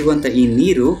ಕಾಮನ್ ಆಗಿ ಸಿಗುವಂಥ ಈ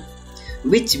ನೀರು,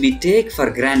 which we take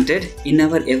for granted in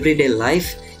our every day life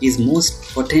is most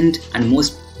potent and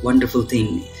most wonderful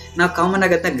thing. ನಾವು ಕಾಮನ್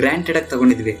ಆಗಿ ಅದನ್ನ ಗ್ರಾಂಟೆಡ್ ಆಗಿ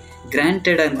ತೊಗೊಂಡಿದ್ವಿ.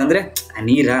 ಗ್ರಾಂಟೆಡ್ ಅಂತಂದರೆ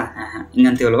ನೀರಾ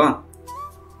ಹಿಂಗಂತೀವಲ್ವಾ,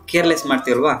 ಕೇರ್ಲೆಸ್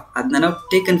ಮಾಡ್ತೀವಲ್ವಾ, ಅದನ್ನ ನಾವು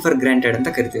ಟೇಕನ್ ಫಾರ್ ಗ್ರಾಂಟೆಡ್ ಅಂತ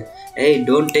ಕರಿತೀವಿ.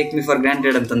 Don't take me for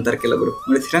granted ಅಂತಂತಾರೆ ಕೆಲವರು,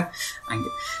 ನೋಡ್ತೀರಾ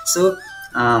ಹಂಗೆ. ಸೊ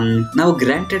ನಾವು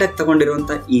ಗ್ರಾಂಟೆಡ್ ಆಗಿ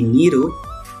ತಗೊಂಡಿರುವಂಥ ಈ ನೀರು,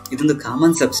 ಇದೊಂದು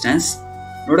ಕಾಮನ್ ಸಬ್ಸ್ಟ್ಯಾನ್ಸ್,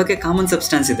 ನೋಡೋಕ್ಕೆ ಕಾಮನ್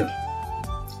ಸಬ್ಸ್ಟ್ಯಾನ್ಸ್ ಇದು,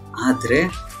 ಆದರೆ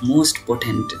ಮೋಸ್ಟ್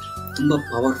ಪೊಟೆಂಟ್, ತುಂಬ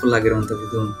ಪವರ್ಫುಲ್ ಆಗಿರುವಂಥದ್ದು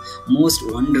ಇದು, ಮೋಸ್ಟ್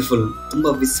ವಂಡರ್ಫುಲ್, ತುಂಬ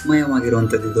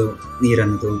ವಿಸ್ಮಯವಾಗಿರುವಂಥದ್ದು ಇದು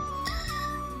ನೀರನ್ನೋದು.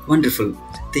 Wonderful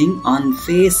thing on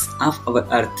face of our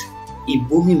earth. ಈ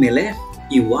ಭೂಮಿ ಮೇಲೆ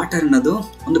ಈ ವಾಟರ್ ಅನ್ನೋದು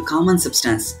ಒಂದು ಕಾಮನ್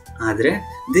ಸಬ್ಸ್ಟ್ಯಾನ್ಸ್, ಆದರೆ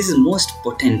ದಿಸ್ ಇಸ್ ಮೋಸ್ಟ್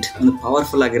ಪೊಟೆಂಟ್, ಒಂದು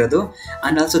ಪವರ್ಫುಲ್ ಆಗಿರೋದು,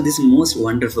 and also this most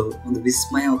wonderful, ಒಂದು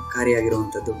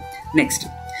ವಿಸ್ಮಯಕಾರಿಯಾಗಿರುವಂಥದ್ದು. Next,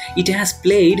 it has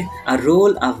played a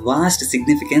role of vast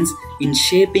significance in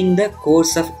shaping the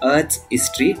course of earth's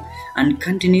history and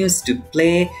continuous to play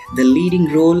the leading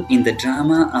role in the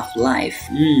drama of life.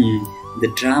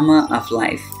 The drama of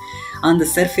life on the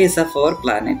surface of our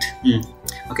planet.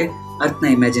 Okay, ಅರ್ಥನ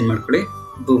imagine ಮಾಡ್ಕೊಳ್ಳಿ,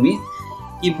 ಭೂಮಿ.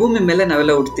 ಈ ಭೂಮಿ ಮೇಲೆ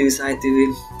ನಾವೆಲ್ಲ ಹುಡ್ತೀವಿ, ಸಾಯ್ತೀವಿ,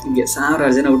 ಹೀಗೆ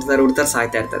ಸಾವಿರಾರು ಜನ ಹುಡ್ತಾರೆ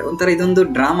ಸಾಯ್ತಾ ಇರ್ತಾರೆ. ಒಂಥರ ಇದೊಂದು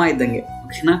ಡ್ರಾಮಾ ಇದ್ದಂಗೆ.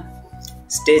 ಓಕೆನಾ,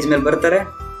 ಸ್ಟೇಜ್ ಮೇಲೆ ಬರ್ತಾರೆ,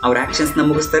 ಅವ್ರ ಆ್ಯಕ್ಷನ್ಸ್ನ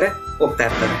ಮುಗಿಸ್ತಾರೆ, ಹೋಗ್ತಾ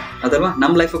ಇರ್ತಾರೆ, ಅದಲ್ವಾ?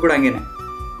 ನಮ್ಮ ಲೈಫು ಕೂಡ ಹಂಗೇನೆ.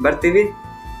 ಬರ್ತೀವಿ,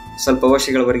 ಸ್ವಲ್ಪ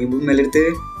ವರ್ಷಗಳವರೆಗೆ ಭೂಮಿ ಮೇಲೆ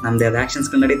ಇರ್ತೀವಿ, ನಮ್ಮದೇ ಆದ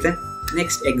ಆ್ಯಕ್ಷನ್ಸ್ಗಳು ನಡೀತೆ,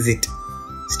 ನೆಕ್ಸ್ಟ್ ಎಕ್ಸಿಟ್,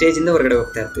 ಸ್ಟೇಜಿಂದ ಹೊರಗಡೆ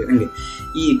ಹೋಗ್ತಾ ಇರ್ತೀವಿ. ಹಂಗೆ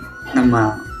ಈ ನಮ್ಮ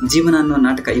ಜೀವನ ಅನ್ನೋ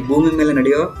ನಾಟಕ, ಈ ಭೂಮಿ ಮೇಲೆ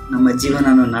ನಡೆಯೋ ನಮ್ಮ ಜೀವನ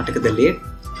ಅನ್ನೋ ನಾಟಕದಲ್ಲಿ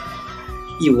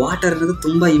ಈ ವಾಟರ್ ಅನ್ನೋದು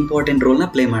ತುಂಬ ಇಂಪಾರ್ಟೆಂಟ್ ರೋಲ್ನ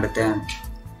ಪ್ಲೇ ಮಾಡುತ್ತೆ.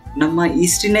 ನಮ್ಮ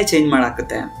ಹಿಸ್ಟ್ರಿನೇ ಚೇಂಜ್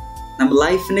ಮಾಡಾಕತ್ತೆ, ನಮ್ಮ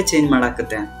ಲೈಫನ್ನೇ ಚೇಂಜ್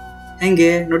ಮಾಡಾಕತ್ತೆ. ಹೆಂಗೆ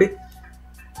ನೋಡಿ,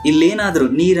 ಇಲ್ಲೇನಾದರೂ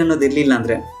ನೀರು ಅನ್ನೋದು ಇರಲಿಲ್ಲ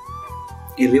ಅಂದರೆ,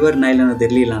 ಈ ರಿವರ್ ನೈಲ್ ಅನ್ನೋದು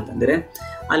ಇರಲಿಲ್ಲ ಅಂತಂದರೆ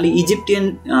ಅಲ್ಲಿ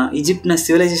ಈಜಿಪ್ಟ್ನ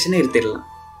ಸಿವಿಲೈಸೇಷನೇ ಇರ್ತಿರಲಿಲ್ಲ,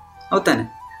 ಹೌದಾನೆ?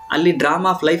 ಅಲ್ಲಿ ಡ್ರಾಮಾ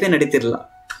ಆಫ್ ಲೈಫೇ ನಡೀತಿರಲಿಲ್ಲ.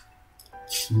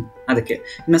 ಅದಕ್ಕೆ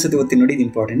ಇನ್ನೊಂದ್ಸತಿ ಓದ್ತೀನಿ ನೋಡಿ, ಇದು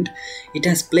important. It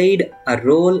has played a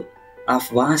role of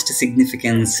vast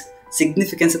significance.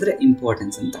 Significance ಅಂದರೆ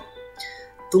ಇಂಪಾರ್ಟೆನ್ಸ್ ಅಂತ,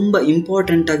 ತುಂಬ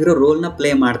ಇಂಪಾರ್ಟೆಂಟ್ ಆಗಿರೋ ರೋಲ್ನ ಪ್ಲೇ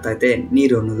ಮಾಡ್ತೈತೆ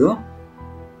ನೀರು ಅನ್ನೋದು.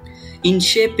 ಇನ್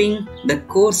shaping the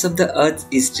course of the earth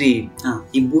history.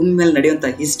 ಈ ಭೂಮಿ ಮೇಲೆ ನಡೆಯುವಂಥ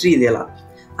ಹಿಸ್ಟ್ರಿ ಇದೆಯಲ್ಲ,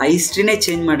 ಆ ಹಿಸ್ಟ್ರಿನೇ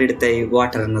ಚೇಂಜ್ ಮಾಡಿಡುತ್ತೆ ಈ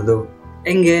ವಾಟರ್ ಅನ್ನೋದು.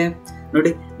 ಹೆಂಗೆ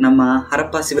ನೋಡಿ, ನಮ್ಮ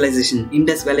Harappa civilisation,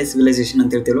 Indus valley civilisation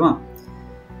ಅಂತ ಹೇಳ್ತೀವಲ್ವಾ,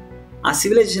 ಆ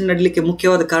ಸಿವಿಲೈಸೇಷನ್ ನಡಲಿಕ್ಕೆ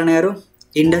ಮುಖ್ಯವಾದ ಕಾರಣ ಯಾರು?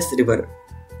 ಇಂಡಸ್ ರಿವರ್,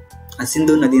 ಆ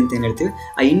ಸಿಂಧೂ ನದಿ ಅಂತ ಏನು ಹೇಳ್ತೀವಿ.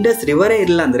 ಆ ಇಂಡಸ್ ರಿವರೇ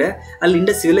ಇರಲ್ಲ ಅಂದರೆ ಅಲ್ಲಿ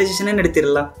ಇಂಡಸ್ ಸಿವಿಲೈಸೇಷನೇ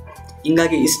ನಡೀತಿರಲ್ಲ.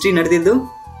 ಹಿಂಗಾಗಿ ಹಿಸ್ಟ್ರಿ ನಡೆದಿದ್ದು,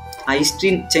 ಆ ಹಿಸ್ಟ್ರಿ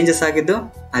ಚೇಂಜಸ್ ಆಗಿದ್ದು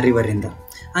ಆ ರಿವರಿಂದ.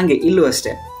 ಹಾಗೆ ಇಲ್ಲೂ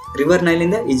ಅಷ್ಟೇ, ರಿವರ್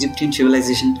ನೈಲಿಂದ ಈಜಿಪ್ಟಿಯನ್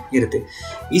ಸಿವಿಲೈಸೇಷನ್ ಇರುತ್ತೆ.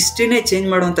 ಹಿಸ್ಟ್ರಿನೇ ಚೇಂಜ್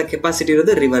ಮಾಡುವಂಥ ಕೆಪಾಸಿಟಿ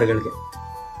ಇರೋದು ರಿವರ್ಗಳಿಗೆ.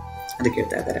 ಅದಕ್ಕೆ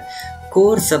ಹೇಳ್ತಾ ಇದ್ದಾರೆ,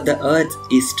 course of the earth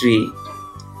history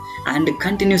and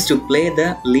continuous to play the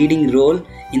leading role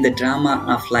in the drama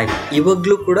of life.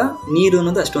 ಇವಾಗಲೂ ಕೂಡ ನೀರು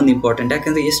ಅನ್ನೋದು ಅಷ್ಟೊಂದು ಇಂಪಾರ್ಟೆಂಟ್.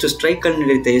 ಯಾಕಂದರೆ ಎಷ್ಟು ಸ್ಟ್ರೈಕ್ಗಳು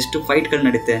ನಡೀತೆ, ಎಷ್ಟು ಫೈಟ್ಗಳು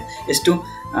ನಡೀತೆ, ಎಷ್ಟು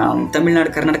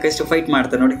ತಮಿಳ್ನಾಡು, ಕರ್ನಾಟಕ ಎಷ್ಟು ಫೈಟ್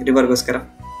ಮಾಡ್ತಾರೆ ನೋಡಿ ರಿವರ್ಗೋಸ್ಕರ.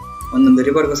 ಒಂದೊಂದು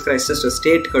ರಿವರ್ಗೋಸ್ಕರ ಎಷ್ಟೆಷ್ಟು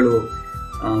ಸ್ಟೇಟ್ಗಳು,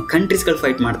 ಕಂಟ್ರೀಸ್ಗಳು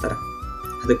ಫೈಟ್ ಮಾಡ್ತಾರೆ.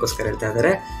 ಅದಕ್ಕೋಸ್ಕರ ಹೇಳ್ತಾ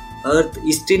ಇದ್ದಾರೆ, ಅರ್ತ್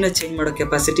ಹಿಸ್ಟ್ರಿನ ಚೇಂಜ್ ಮಾಡೋ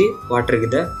ಕೆಪಾಸಿಟಿ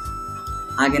ವಾಟರ್ಗಿದೆ.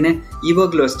 ಹಾಗೆಯೇ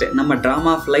ಇವಾಗಲೂ ಅಷ್ಟೇ ನಮ್ಮ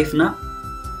ಡ್ರಾಮಾ ಆಫ್ ಲೈಫ್ನ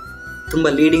ತುಂಬ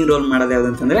ಲೀಡಿಂಗ್ ರೋಲ್ ಮಾಡೋದು ಯಾವುದು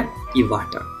ಅಂತಂದರೆ ಈ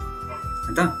ವಾಟರ್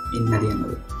ಅಂತ, ಈ ನದಿ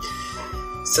ಅನ್ನೋದು.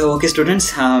 So okay students,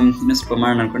 ಸ್ವಲ್ಪ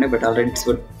ಮಾಡೋಣ ಅನ್ಕೊಂಡೆ, but already it's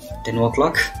about 10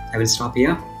 o'clock. I will stop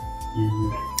here.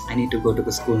 I need to go to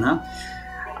the school now.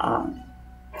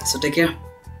 So take care.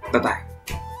 Bye bye.